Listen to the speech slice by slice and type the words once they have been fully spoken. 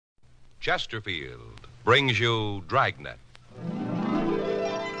Chesterfield brings you Dragnet.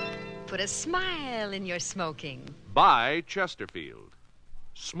 Put a smile in your smoking. By Chesterfield.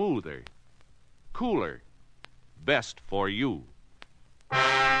 Smoother, cooler, best for you.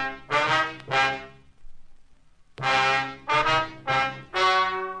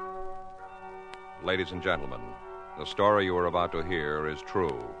 Ladies and gentlemen, the story you are about to hear is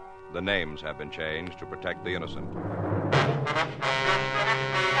true. The names have been changed to protect the innocent.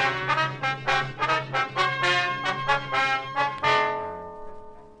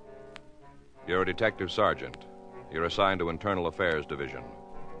 You're a detective sergeant. You're assigned to Internal Affairs Division.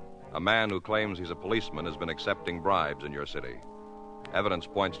 A man who claims he's a policeman has been accepting bribes in your city. Evidence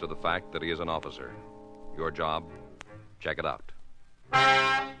points to the fact that he is an officer. Your job? Check it out.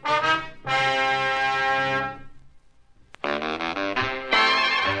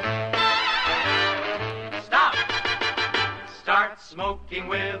 Stop! Start smoking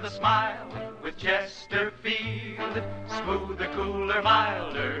with a smile with Chesterfield. Smoother, cooler,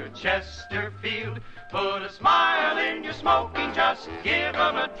 milder, Chesterfield. Put a smile in your smoking, just give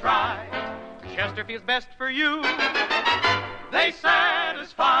 'em a try. Chesterfield's best for you. They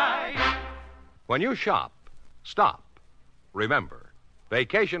satisfy. When you shop, stop. Remember,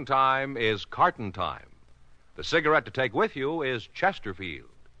 vacation time is carton time. The cigarette to take with you is Chesterfield,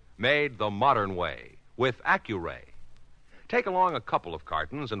 made the modern way with Accuray. Take along a couple of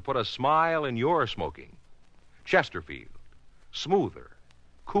cartons and put a smile in your smoking. Chesterfield, smoother,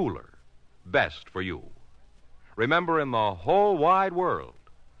 cooler, best for you. Remember, in the whole wide world,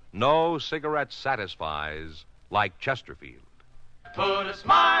 no cigarette satisfies like Chesterfield. Put a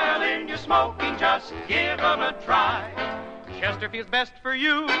smile in your smoking, just give 'em a try. Chesterfield's best for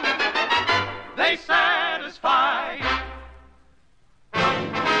you. They satisfy.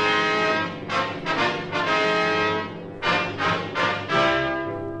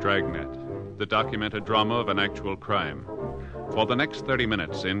 Dragnet, the documented drama of an actual crime. For the next 30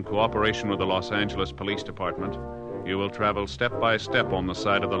 minutes, in cooperation with the Los Angeles Police Department, you will travel step by step on the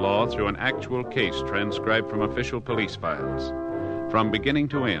side of the law through an actual case transcribed from official police files. From beginning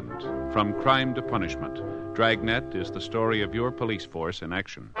to end, from crime to punishment, Dragnet is the story of your police force in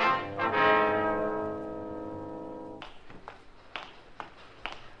action.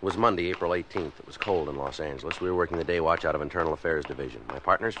 It was Monday, April 18th. It was cold in Los Angeles. We were working the day watch out of Internal Affairs Division. My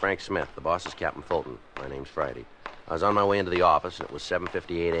partner's Frank Smith. The boss is Captain Fulton. My name's Friday. I was on my way into the office, and it was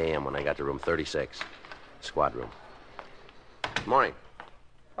 7:58 a.m. when I got to room 36, squad room. Good morning.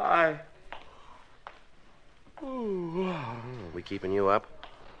 Hi. We keeping you up?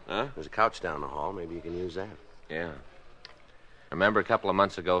 Huh? There's a couch down the hall. Maybe you can use that. Yeah. Remember a couple of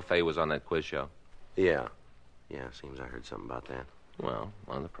months ago, Faye was on that quiz show? Yeah. Yeah, seems I heard something about that. Well,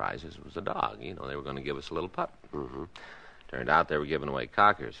 one of the prizes was a dog. You know, they were going to give us a little pup. Mm-hmm. Turned out they were giving away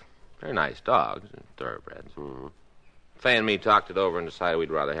cockers. Very nice dogs, thoroughbreds. Mm-hmm. Faye and me talked it over and decided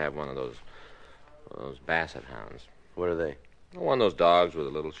we'd rather have one of those basset hounds. What are they? One of those dogs with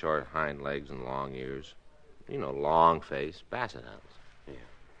the little short hind legs and long ears. You know, long face, basset hounds.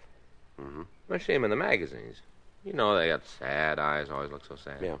 Yeah. Mm-hmm. I see them in the magazines. You know, they got sad eyes, always look so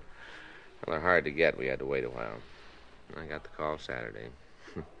sad. Yeah. Well, they're hard to get. We had to wait a while. I got the call Saturday.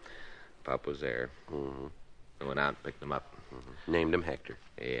 Pup was there. Mm-hmm. I went out and picked him up. Mm-hmm. Named him Hector.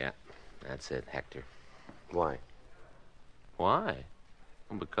 Yeah, that's it, Hector. Why? Why?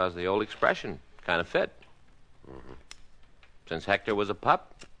 Well, because the old expression kind of fit. Mm-hmm. Since Since Hector was a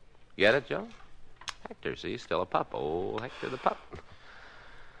pup. Get it, Joe? Hector, see, still a pup. Oh, Hector the pup.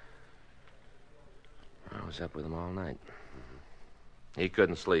 I was up with him all night. He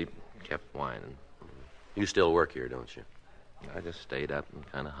couldn't sleep. Kept whining. You still work here, don't you? I just stayed up and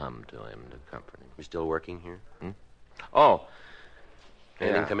kind of hummed to him to comfort him. You still working here? Oh.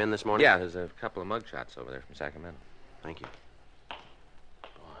 Anything come in this morning? Yeah, there's a couple of mug shots over there from Sacramento. Thank you.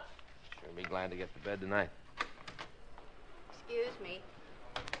 Boy, sure be glad to get to bed tonight. Excuse me.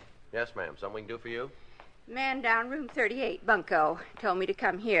 Yes, ma'am. Something we can do for you? Man down room 38, Bunko, told me to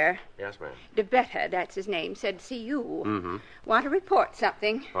come here. Yes, ma'am. DeBetta, that's his name, said to see you. Mm-hmm. Want to report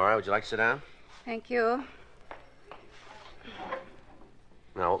something. All right, would you like to sit down? Thank you.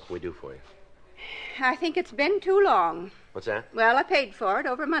 Now, what can we do for you? I think it's been too long. What's that? Well, I paid for it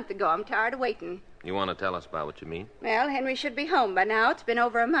over a month ago. I'm tired of waiting. You want to tell us about what you mean? Well, Henry should be home by now. It's been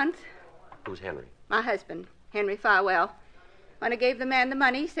over a month. Who's Henry? My husband, Henry Farwell. When I gave the man the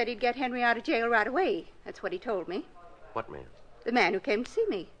money, he said he'd get Henry out of jail right away. That's what he told me. What man? The man who came to see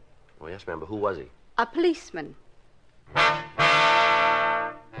me. Oh, yes, ma'am, but who was he? A policeman.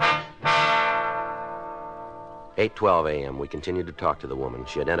 8:12 a.m. We continued to talk to the woman.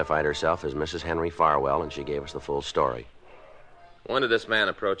 She identified herself as Mrs. Henry Farwell, and she gave us the full story. When did this man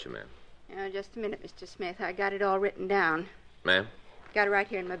approach you, man? Just a minute, Mr. Smith. I got it all written down. Ma'am? Got it right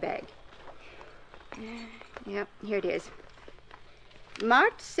here in my bag. Yep, here it is.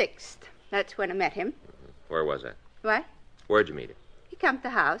 March 6th. That's when I met him. Where was that? What? Where'd you meet him? He come to the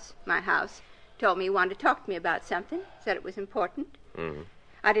house, my house. Told me he wanted to talk to me about something. Said it was important. Mm-hmm.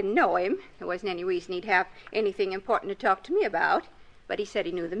 I didn't know him. There wasn't any reason he'd have anything important to talk to me about. But he said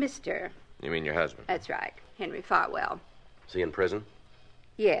he knew the mister. You mean your husband? That's right, Henry Farwell. Is he in prison?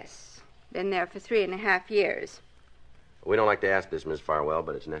 Yes. Been there for 3.5 years. We don't like to ask this, Miss Farwell,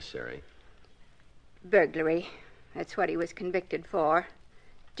 but it's necessary. Burglary. That's what he was convicted for.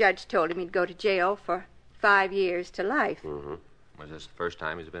 Judge told him he'd go to jail for 5 years to life. Mm-hmm. Was this the first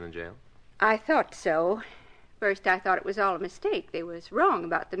time he's been in jail? I thought so. First, I thought it was all a mistake. They was wrong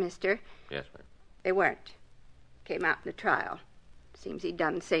about the mister. Yes, ma'am. They weren't. Came out in the trial. Seems he'd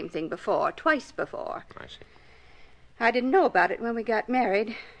done the same thing before, twice before. I see. I didn't know about it when we got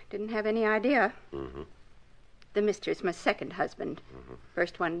married. Didn't have any idea. Mm-hmm. The mister's my second husband. Mm-hmm.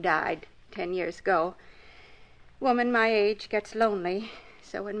 First one died 10 years ago. Woman my age gets lonely.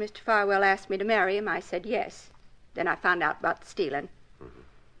 So when Mr. Farwell asked me to marry him, I said yes. Then I found out about the stealing.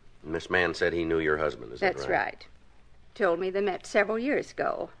 And this man said he knew your husband, is that right? That's right. Told me they met several years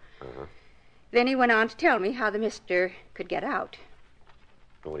ago. Uh-huh. Then he went on to tell me how the mister could get out.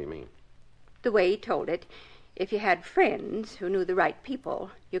 What do you mean? The way he told it, if you had friends who knew the right people,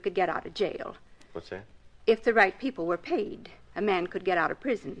 you could get out of jail. What's that? If the right people were paid, a man could get out of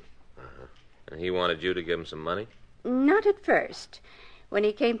prison. Uh-huh. And he wanted you to give him some money? Not at first. When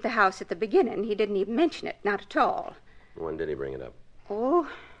he came to the house at the beginning, he didn't even mention it, not at all. When did he bring it up? Oh,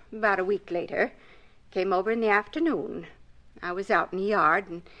 about a week later. Came over in the afternoon. I was out in the yard,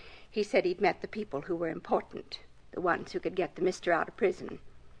 and he said he'd met the people who were important, the ones who could get the mister out of prison.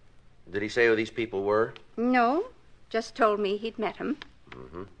 Did he say who these people were? No, just told me he'd met 'em.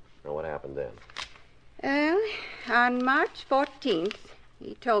 Mm-hmm. Now, what happened then? Well, on March 14th,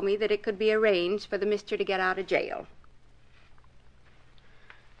 he told me that it could be arranged for the mister to get out of jail.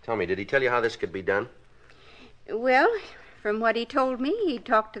 Tell me, did he tell you how this could be done? Well, from what he told me, he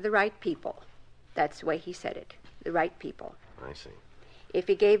talked to the right people. That's the way he said it, the right people. I see. If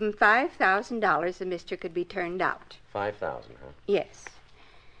he gave him $5,000, the mister could be turned out. 5,000, huh? Yes.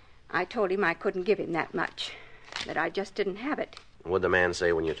 I told him I couldn't give him that much, that I just didn't have it. What'd the man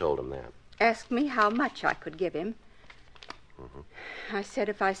say when you told him that? Asked me how much I could give him. Mm-hmm. I said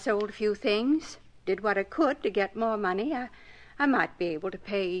if I sold a few things, did what I could to get more money, I might be able to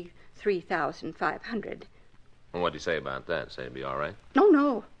pay $3,500. Well, what'd he say about that? Say it'd be all right?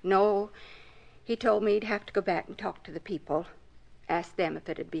 No. He told me he'd have to go back and talk to the people. Ask them if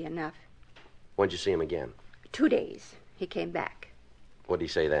it'd be enough. When'd you see him again? 2 days. He came back. What'd he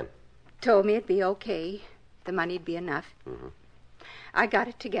say then? Told me it'd be okay. The money'd be enough. Mm-hmm. I got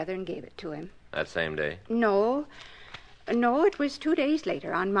it together and gave it to him. That same day? No, it was 2 days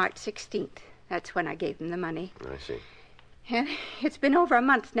later, on March 16th. That's when I gave him the money. I see. And it's been over a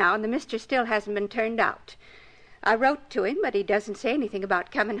month now, and the mister still hasn't been turned out. I wrote to him, but he doesn't say anything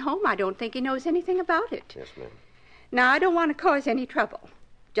about coming home. I don't think he knows anything about it. Yes, ma'am. Now, I don't want to cause any trouble.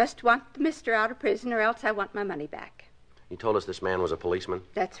 Just want the mister out of prison, or else I want my money back. You told us this man was a policeman?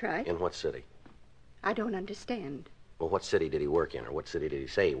 That's right. In what city? I don't understand. Well, what city did he work in, or what city did he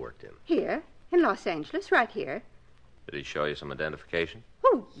say he worked in? Here, in Los Angeles, right here. Did he show you some identification?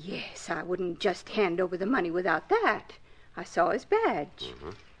 Oh, yes. I wouldn't just hand over the money without that. I saw his badge.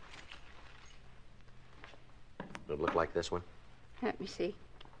 Mm-hmm. Did it look like this one? Let me see.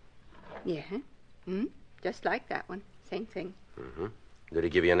 Yeah. Just like that one. Same thing. Mm-hmm. Did he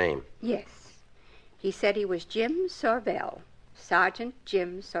give you a name? Yes. He said he was Jim Sorvell. Sergeant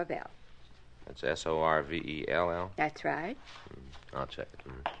Jim Sorvell. That's Sorvell? That's right. I'll check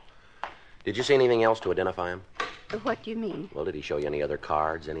it. Did you see anything else to identify him? What do you mean? Well, did he show you any other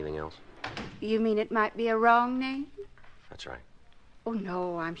cards, anything else? You mean it might be a wrong name? That's right. Oh,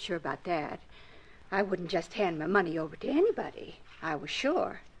 no, I'm sure about that. I wouldn't just hand my money over to anybody. I was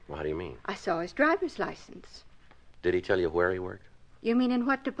sure. Well, how do you mean? I saw his driver's license. Did he tell you where he worked? You mean in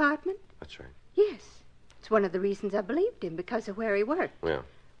what department? That's right. Yes. It's one of the reasons I believed him, because of where he worked. Yeah.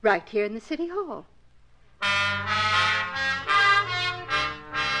 Right here in the city hall.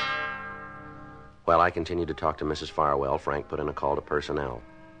 While I continued to talk to Mrs. Farwell, Frank put in a call to personnel.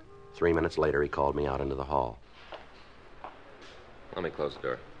 3 minutes later, he called me out into the hall. Let me close the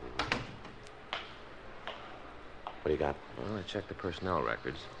door. What do you got? Well, I checked the personnel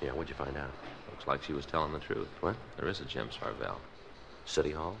records. Yeah, what'd you find out? Looks like she was telling the truth. What? There is a Jim Sorvell.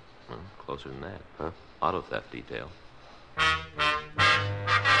 City Hall? Well, closer than that. Huh? Auto theft detail.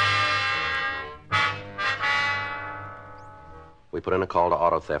 We We put in a call to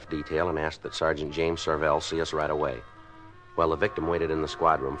auto theft detail and asked that Sergeant James Sorvell see us right away. While the victim waited in the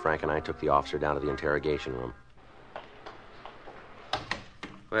squad room, Frank and I took the officer down to the interrogation room.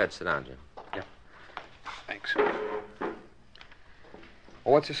 Go ahead, sit down, Jim. Yeah. Thanks. Well,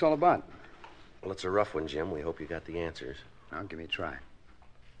 what's this all about? Well, it's a rough one, Jim. We hope you got the answers. Now, give me a try.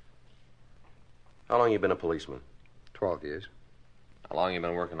 How long you been a policeman? 12 years. How long you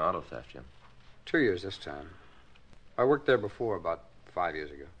been working auto theft, Jim? 2 years this time. I worked there before, about 5 years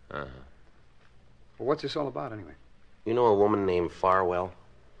ago. Uh-huh. Well, what's this all about, anyway? You know a woman named Farwell?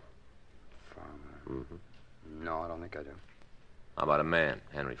 Farwell? No, I don't think I do. How about a man,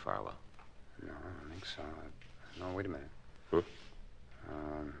 Henry Farwell? No, I don't think so. No, wait a minute. A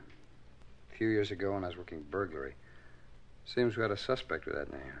few years ago when I was working burglary, seems we had a suspect with that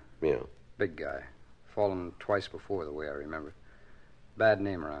name. Yeah. Big guy. Fallen twice before, the way I remember. Bad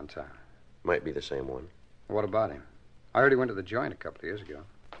name around town. Might be the same one. What about him? I heard he went to the joint a couple of years ago.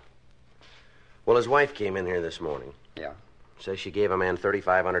 Well, his wife came in here this morning. Yeah. Says she gave a man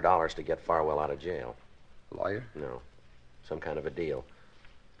 $3,500 to get Farwell out of jail. Lawyer? No. Some kind of a deal.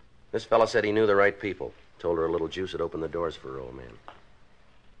 This fella said he knew the right people. Told her a little juice would open the doors for her old man.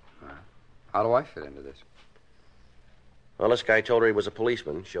 How do I fit into this? Well, this guy told her he was a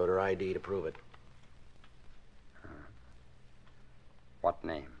policeman. Showed her ID to prove it. What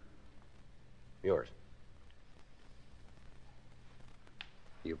name? Yours.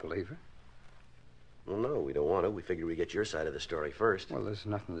 You believe her? Well, no, we don't want to. We figured we'd get your side of the story first. Well, there's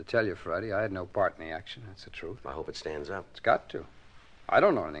nothing to tell you, Friday. I had no part in the action. That's the truth. I hope it stands up. It's got to. I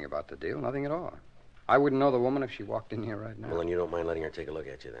don't know anything about the deal. Nothing at all. I wouldn't know the woman if she walked in here right now. Well, then you don't mind letting her take a look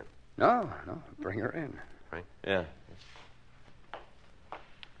at you, then? No. Bring her in. Right? Yeah.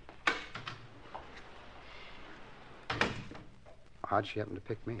 How'd she happen to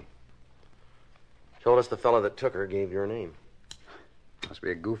pick me? Told us the fella that took her gave your name. Must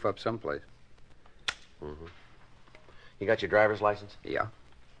be a goof up someplace. You got your driver's license? Yeah.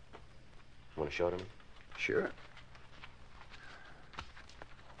 Want to show it to me? Sure.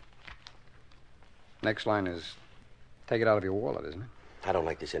 Next line is take it out of your wallet, isn't it? I don't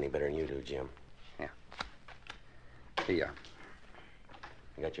like this any better than you do, Jim. Yeah. Here.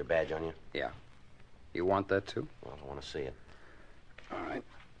 You got your badge on you? Yeah. You want that, too? Well, I want to see it. All right.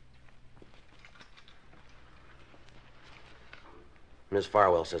 Ms.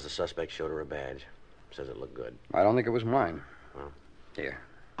 Farwell says the suspect showed her a badge. Says it looked good. I don't think it was mine. Oh. Here.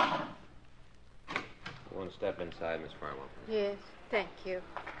 You want to step inside, Miss Farwell? Yes, thank you.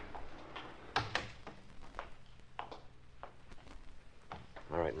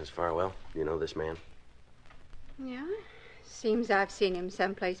 All right, Miss Farwell. You know this man? Yeah? Seems I've seen him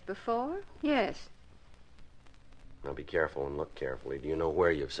someplace before. Yes. Now be careful and look carefully. Do you know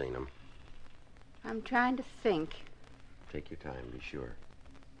where you've seen him? I'm trying to think. Take your time. Be sure.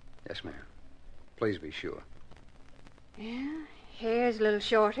 Yes, ma'am. Please be sure. Yeah, hair's a little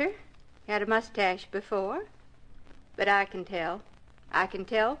shorter. Had a mustache before. But I can tell. I can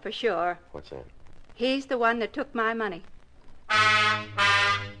tell for sure. What's that? He's the one that took my money.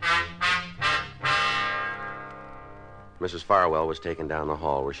 Mrs. Farwell was taken down the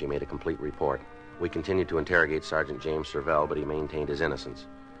hall where she made a complete report. We continued to interrogate Sergeant James Sorvell, but he maintained his innocence.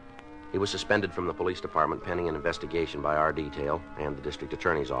 He was suspended from the police department pending an investigation by our detail and the district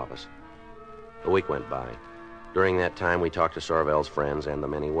attorney's office. A week went by. During that time, we talked to Sorvell's friends and the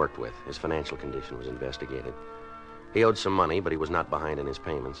men he worked with. His financial condition was investigated. He owed some money, but he was not behind in his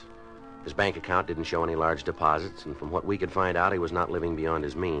payments. His bank account didn't show any large deposits, and from what we could find out, he was not living beyond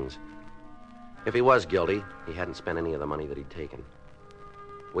his means. If he was guilty, he hadn't spent any of the money that he'd taken.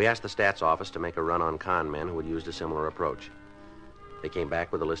 We asked the stats office to make a run on con men who had used a similar approach. They came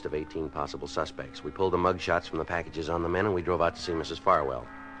back with a list of 18 possible suspects. We pulled the mug shots from the packages on the men, and we drove out to see Mrs. Farwell.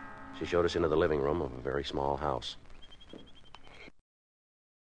 She showed us into the living room of a very small house.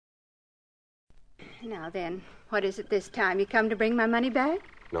 Now then, what is it this time? You come to bring my money back?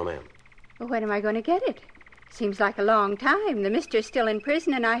 No, ma'am. Well, when am I going to get it? Seems like a long time. The mister's still in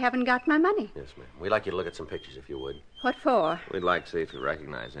prison, and I haven't got my money. Yes, ma'am. We'd like you to look at some pictures, if you would. What for? We'd like to see if you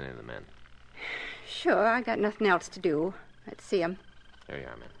recognize any of the men. Sure, I got nothing else to do. Let's see 'em. There you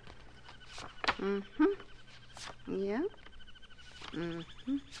are, ma'am. Yeah.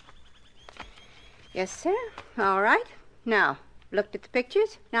 Yes, sir. All right. Now, looked at the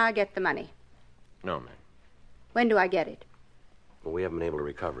pictures. Now I get the money. No, ma'am. When do I get it? Well, we haven't been able to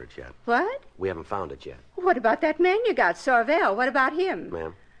recover it yet. What? We haven't found it yet. What about that man you got, Sorvell? What about him?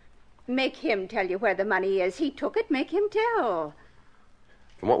 Ma'am? Make him tell you where the money is. He took it. Make him tell.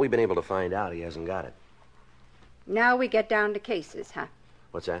 From what we've been able to find out, he hasn't got it. Now we get down to cases, huh?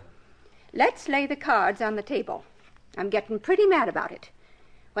 What's that? Let's lay the cards on the table. I'm getting pretty mad about it.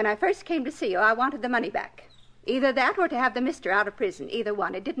 When I first came to see you, I wanted the money back. Either that or to have the mister out of prison. Either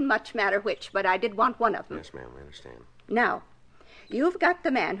one. It didn't much matter which, but I did want one of them. Yes, ma'am, I understand. Now, you've got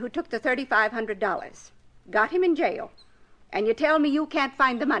the man who took the $3,500. Got him in jail. And you tell me you can't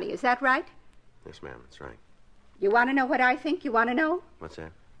find the money. Is that right? Yes, ma'am, that's right. You want to know what I think? You want to know? What's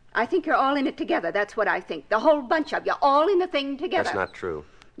that? I think you're all in it together. That's what I think. The whole bunch of you, all in the thing together. That's not true.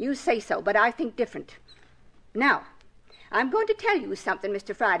 You say so, but I think different. Now, I'm going to tell you something,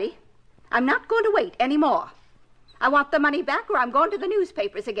 Mr. Friday. I'm not going to wait any more. I want the money back or I'm going to the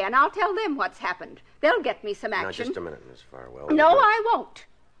newspapers again. I'll tell them what's happened. They'll get me some action. Now, just a minute, Miss Farwell. No, I won't.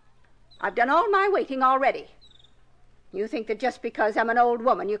 I've done all my waiting already. You think that just because I'm an old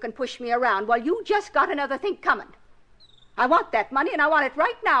woman you can push me around. Well, you just got another thing coming. I want that money, and I want it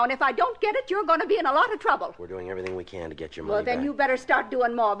right now, and if I don't get it, you're going to be in a lot of trouble. We're doing everything we can to get your money Well, then back. you better start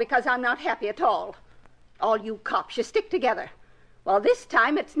doing more, because I'm not happy at all. All you cops, you stick together. Well, this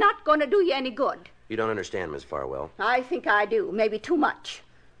time it's not going to do you any good. You don't understand, Miss Farwell. I think I do, maybe too much.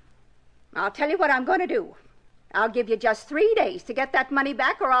 I'll tell you what I'm going to do. I'll give you just 3 days to get that money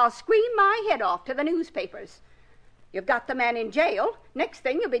back, or I'll scream my head off to the newspapers. You've got the man in jail. Next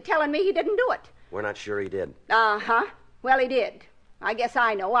thing, you'll be telling me he didn't do it. We're not sure he did. Uh-huh. Well, he did. I guess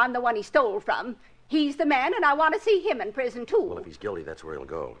I know. I'm the one he stole from. He's the man, and I want to see him in prison, too. Well, if he's guilty, that's where he'll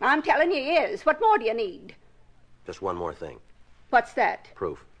go. I'm telling you he is. What more do you need? Just one more thing. What's that?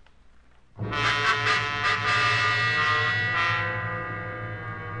 Proof.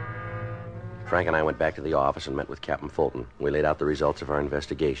 Frank and I went back to the office and met with Captain Fulton. We laid out the results of our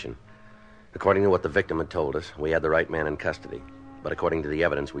investigation. According to what the victim had told us, we had the right man in custody. But according to the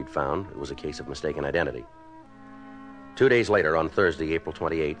evidence we'd found, it was a case of mistaken identity. 2 days later, on Thursday, April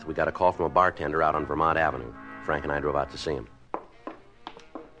 28th, we got a call from a bartender out on Vermont Avenue. Frank and I drove out to see him.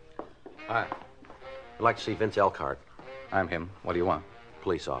 Hi, I'd like to see Vince Elkhart. I'm him. What do you want?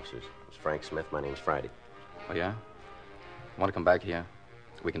 Police officers. It's Frank Smith. My name's Friday. Oh, yeah? Want to come back here?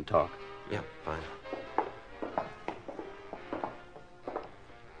 We can talk. Yeah, fine.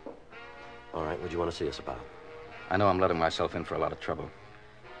 All right, what do you want to see us about? I know I'm letting myself in for a lot of trouble.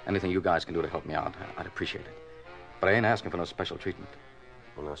 Anything you guys can do to help me out, I'd appreciate it. But I ain't asking for no special treatment.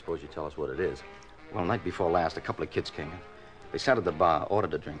 Well, now, suppose you tell us what it is. Well, night before last, a couple of kids came in. They sat at the bar,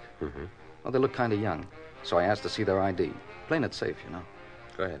 ordered a drink. Mm-hmm. Well, they looked kind of young, so I asked to see their ID. Playing it safe, you know.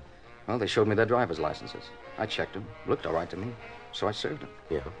 Go ahead. Well, they showed me their driver's licenses. I checked them. Looked all right to me, so I served them.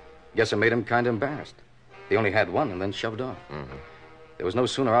 Yeah. Guess it made them kind of embarrassed. They only had one and then shoved off. Mm-hmm. They was no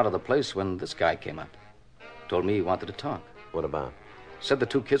sooner out of the place when this guy came up. Told me he wanted to talk. What about? Said the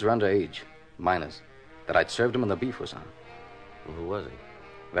two kids were underage, minors, that I'd served them and the beef was on. Well, who was he?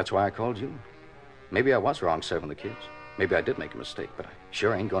 That's why I called you. Maybe I was wrong serving the kids. Maybe I did make a mistake, but I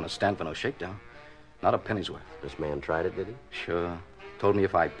sure ain't going to stand for no shakedown. Not a penny's worth. This man tried it, did he? Sure. Told me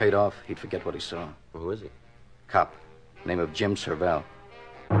if I paid off, he'd forget what he saw. Well, who is he? Cop. Name of Jim Servell.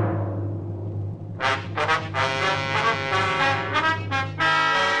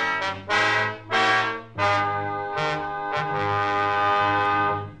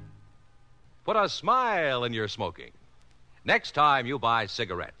 Put a smile in your smoking. Next time you buy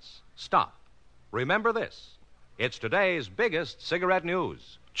cigarettes, stop. Remember this. It's today's biggest cigarette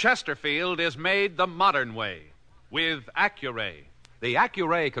news. Chesterfield is made the modern way with Accuray. The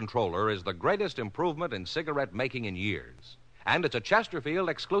Accuray controller is the greatest improvement in cigarette making in years, and it's a Chesterfield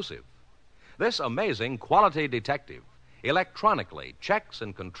exclusive. This amazing quality detective electronically checks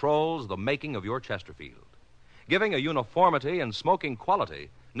and controls the making of your Chesterfield, giving a uniformity in smoking quality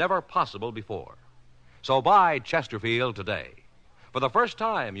never possible before. So buy Chesterfield today. For the first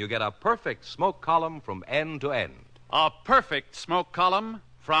time, you get a perfect smoke column from end to end. A perfect smoke column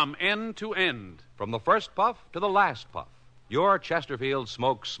from end to end. From the first puff to the last puff, your Chesterfield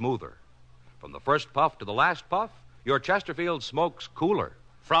smokes smoother. From the first puff to the last puff, your Chesterfield smokes cooler.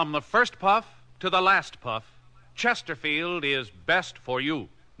 From the first puff to the last puff, Chesterfield is best for you.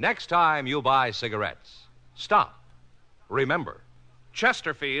 Next time you buy cigarettes, stop. Remember,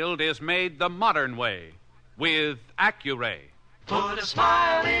 Chesterfield is made the modern way with Accuray. Put a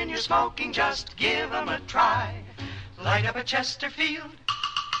smile in your smoking, just give 'em a try. Light up a Chesterfield,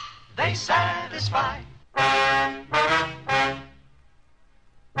 they satisfy.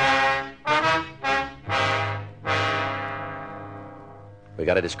 We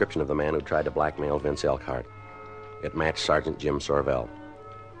got a description of the man who tried to blackmail Vince Elkhart. It matched Sergeant Jim Sorvell.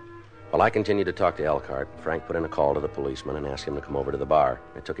 While I continued to talk to Elkhart, Frank put in a call to the policeman and asked him to come over to the bar.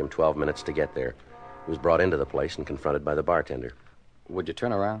 It took him 12 minutes to get there. He was brought into the place and confronted by the bartender. Would you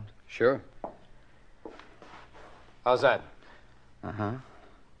turn around? Sure. How's that? Uh-huh.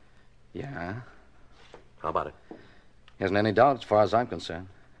 Yeah. How about it? Isn't any doubt as far as I'm concerned.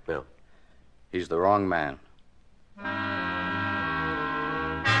 No. He's the wrong man.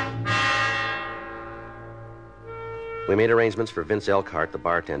 We made arrangements for Vince Elkhart, the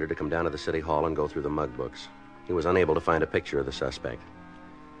bartender, to come down to the city hall and go through the mug books. He was unable to find a picture of the suspect.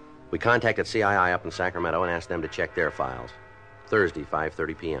 We contacted CII up in Sacramento and asked them to check their files. Thursday,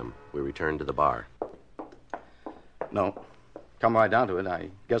 5:30 p.m., we returned to the bar. No. Come right down to it, I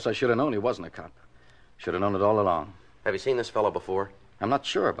guess I should have known he wasn't a cop. Should have known it all along. Have you seen this fellow before? I'm not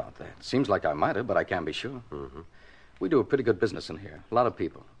sure about that. Seems like I might have, but I can't be sure. Mm-hmm. We do a pretty good business in here. A lot of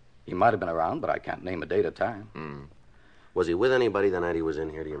people. He might have been around, but I can't name a date or time. Was he with anybody the night he was in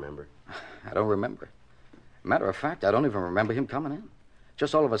here, do you remember? I don't remember. Matter of fact, I don't even remember him coming in.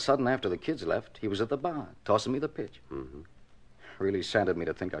 Just all of a sudden, after the kids left, he was at the bar, tossing me the pitch. Mm-hmm. Really saddened me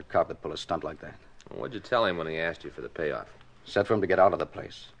to think a cop would pull a stunt like that. What'd you tell him when he asked you for the payoff? Said for him to get out of the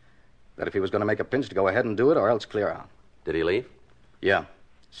place. That if he was going to make a pinch, to go ahead and do it, or else clear out. Did he leave? Yeah.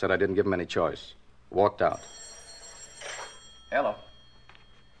 Said I didn't give him any choice. Walked out. Hello.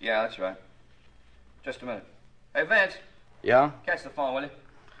 Yeah, that's right. Just a minute. Hey, Vince, Yeah? catch the phone, will you?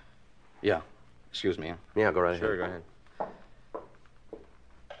 Yeah. Excuse me. Yeah, go right Sure, ahead. go ahead.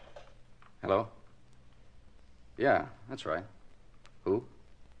 Hello? Yeah, that's right. Who?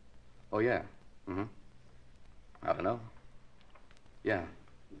 Oh, yeah. Mm-hmm. I don't know. Yeah.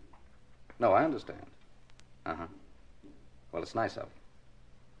 No, I understand. Uh-huh. Well, it's nice of you.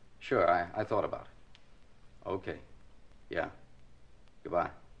 Sure, I thought about it. Okay. Yeah. Goodbye.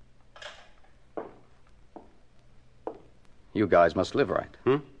 You guys must live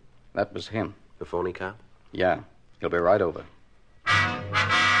right. That was him. The phony cop? Yeah. He'll be right over.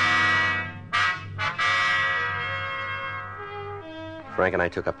 Frank and I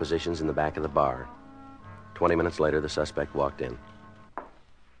took up positions in the back of the bar. 20 minutes later, the suspect walked in.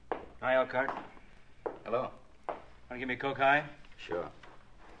 Hi, Elkhart. Hello. Want to give me a Coke High? Sure.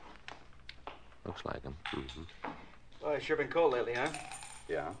 Looks like him. Well, it's sure been cold lately, huh?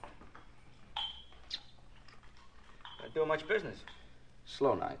 Yeah. Not doing much business.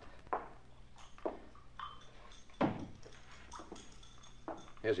 Slow night.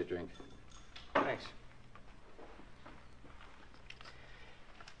 Here's your drink. Thanks.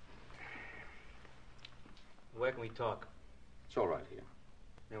 Where can we talk? It's all right here.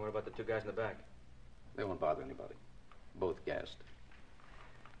 And what about the two guys in the back? They won't bother anybody. Both gassed.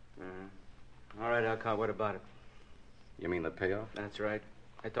 All right, Elkhart, what about it? You mean the payoff? That's right.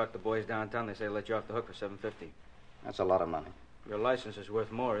 I talked to the boys downtown. They say they'll let you off the hook for $750. That's a lot of money. Your license is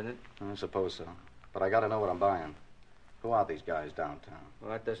worth more, isn't it? I suppose so. But I gotta know what I'm buying. Who are these guys downtown?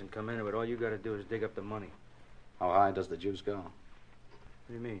 Well, that doesn't come into it. All you got to do is dig up the money. How high does the juice go? What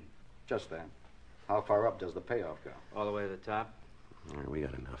do you mean? Just that. How far up does the payoff go? All the way to the top? All right, we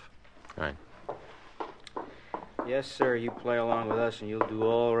got enough. All right. Yes, sir. You play along with us, and you'll do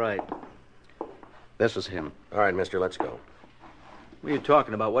all right. This is him. All right, mister, let's go. What are you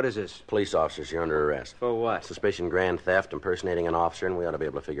talking about? What is this? Police officers, you're under arrest. For what? Suspicion grand theft, impersonating an officer, and we ought to be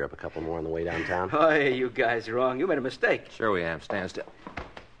able to figure up a couple more on the way downtown. Oh, hey, you guys are wrong. You made a mistake. Sure we have. Stand still.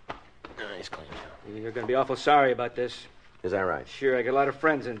 Nice, clean. You're going to be awful sorry about this. Is that right? Sure, I got a lot of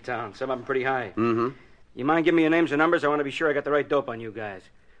friends in town. Some of them pretty high. Mm-hmm. You mind giving me your names and numbers? I want to be sure I got the right dope on you guys.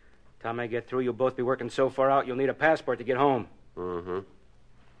 Time I get through, you'll both be working so far out, you'll need a passport to get home. Mm-hmm.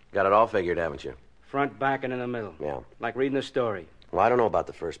 Got it all figured, haven't you? Front, back, and in the middle. Yeah. Like reading a story. Well, I don't know about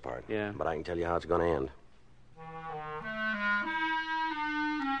the first part. Yeah. But I can tell you how it's going to end.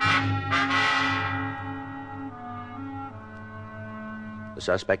 The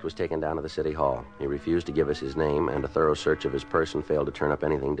suspect was taken down to the city hall. He refused to give us his name, and a thorough search of his person failed to turn up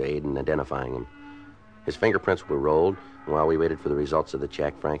anything to aid in identifying him. His fingerprints were rolled, and while we waited for the results of the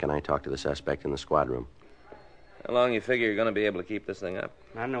check, Frank and I talked to the suspect in the squad room. How long you figure you're going to be able to keep this thing up?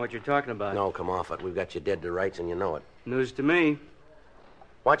 I don't know what you're talking about. No, come off it. We've got you dead to rights, and you know it. News to me.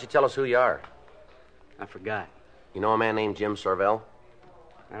 Why don't you tell us who you are? I forgot. You know a man named Jim Sorvell?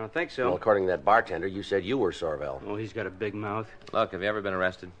 I don't think so. Well, according to that bartender, you said you were Sorvell. Oh, he's got a big mouth. Look, have you ever been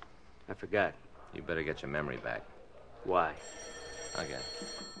arrested? I forgot. You better get your memory back. Why? Okay.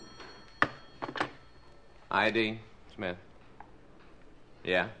 ID, Smith.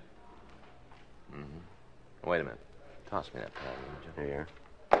 Yeah? Mm-hmm. Wait a minute. Toss me that pad, would you? Here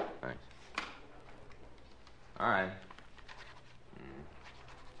you are. Thanks. All right.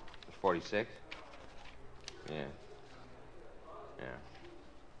 46? Yeah. Yeah.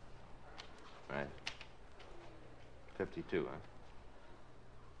 Right. 52,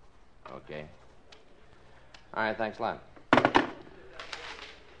 huh? Okay. All right, thanks a lot.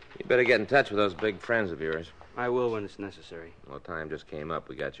 You better get in touch with those big friends of yours. I will when it's necessary. Well, time just came up.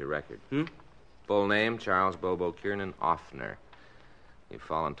 We got your record. Full name, Charles Bobo Kiernan Offner. You've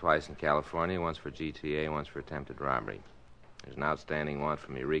fallen twice in California, once for GTA, once for attempted robbery. There's an outstanding warrant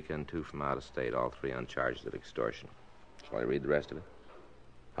from Eureka and 2 from out of state, all 3 on charges of extortion. Shall I read the rest of it?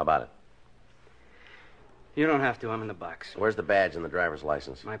 How about it? You don't have to. I'm in the box. Where's the badge and the driver's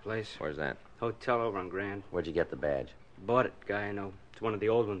license? My place. Where's that? Hotel over on Grand. Where'd you get the badge? Bought it. Guy I know. It's one of the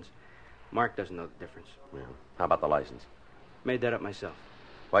old ones. Mark doesn't know the difference. Yeah. How about the license? Made that up myself.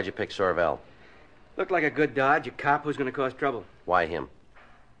 Why'd you pick Sorvell? Looked like a good dodge. A cop who's going to cause trouble. Why him?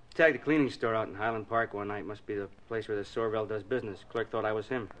 Tagged a cleaning store out in Highland Park one night. Must be the place where the Sorvell does business. Clerk thought I was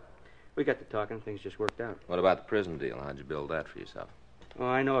him. We got to talking. Things just worked out. What about the prison deal? How'd you build that for yourself? Well,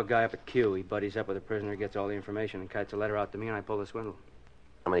 I know a guy up at Q. He buddies up with a prisoner, gets all the information, and kites a letter out to me, and I pull the swindle.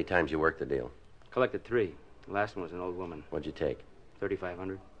 How many times you worked the deal? Collected 3. The last one was an old woman. What'd you take?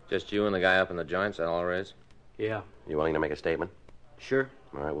 $3,500. Just you and the guy up in the joints, that all there is? Yeah. You willing to make a statement? Sure.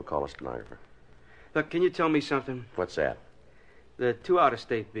 All right, we'll call a stenographer. Look, can you tell me something? What's that? The 2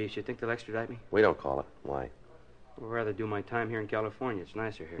 out-of-state beefs, you think they'll extradite me? We don't call it. Why? I'd rather do my time here in California. It's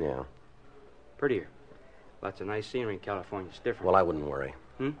nicer here. Yeah. Prettier. Lots of nice scenery in California. It's different. Well, I wouldn't worry.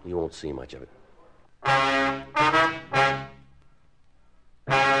 Hmm? You won't see much of it.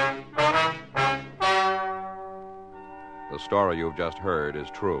 The story you've just heard is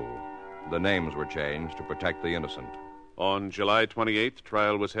true. The names were changed to protect the innocent. On July 28th,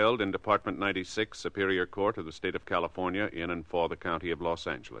 trial was held in Department 96, Superior Court of the State of California, in and for the County of Los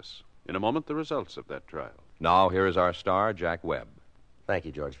Angeles. In a moment, the results of that trial. Now, here is our star, Jack Webb. Thank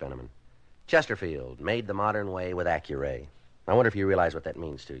you, George Fenneman. Chesterfield, made the modern way with Accuray. I wonder if you realize what that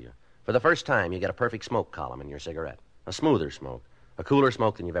means to you. For the first time, you get a perfect smoke column in your cigarette. A smoother smoke. A cooler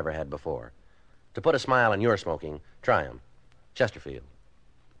smoke than you've ever had before. To put a smile on your smoking, try 'em. Chesterfield.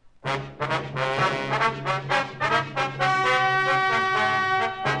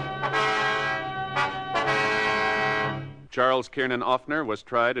 Charles Kiernan Offner was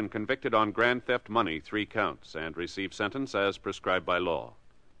tried and convicted on grand theft money, 3 counts, and received sentence as prescribed by law.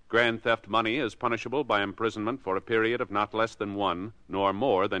 Grand theft money is punishable by imprisonment for a period of not less than 1, nor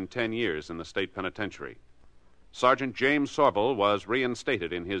more than 10 years in the state penitentiary. Sergeant James Sorvell was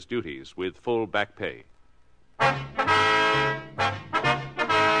reinstated in his duties with full back pay.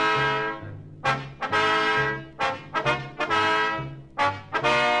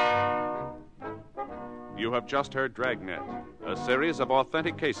 You have just heard Dragnet, a series of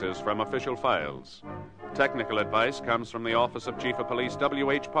authentic cases from official files. Technical advice comes from the Office of Chief of Police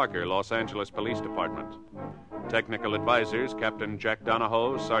W.H. Parker, Los Angeles Police Department. Technical advisors Captain Jack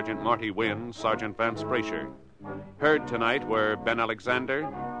Donahoe, Sergeant Marty Wynn, Sergeant Vance Brasher. Heard tonight were Ben Alexander,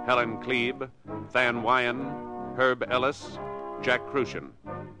 Helen Klebe, Than Wyan, Herb Ellis, Jack Crucian.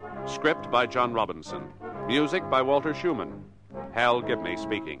 Script by John Robinson. Music by Walter Schumann. Hal Gibney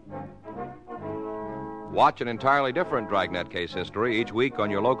speaking. Watch an entirely different Dragnet case history each week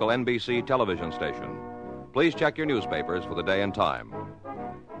on your local NBC television station. Please check your newspapers for the day and time.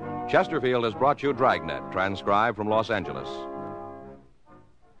 Chesterfield has brought you Dragnet, transcribed from Los Angeles.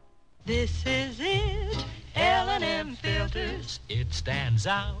 This is it, L&M Filters. It stands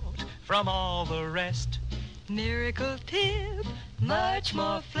out from all the rest. Miracle tip, much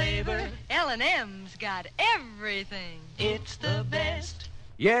more flavor. L&M's got everything. It's the best.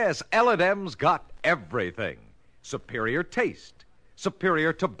 Yes, L&M's got everything. Superior taste,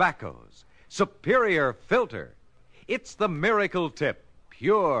 superior tobaccos, superior filter. It's the miracle tip,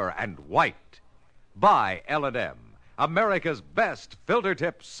 pure and white. Buy L&M, America's best filter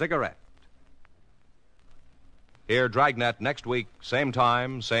tip cigarette. Hear Dragnet next week, same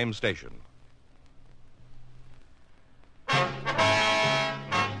time, same station.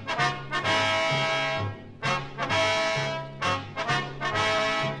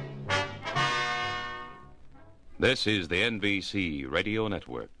 This is the NBC Radio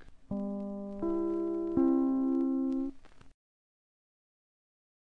Network.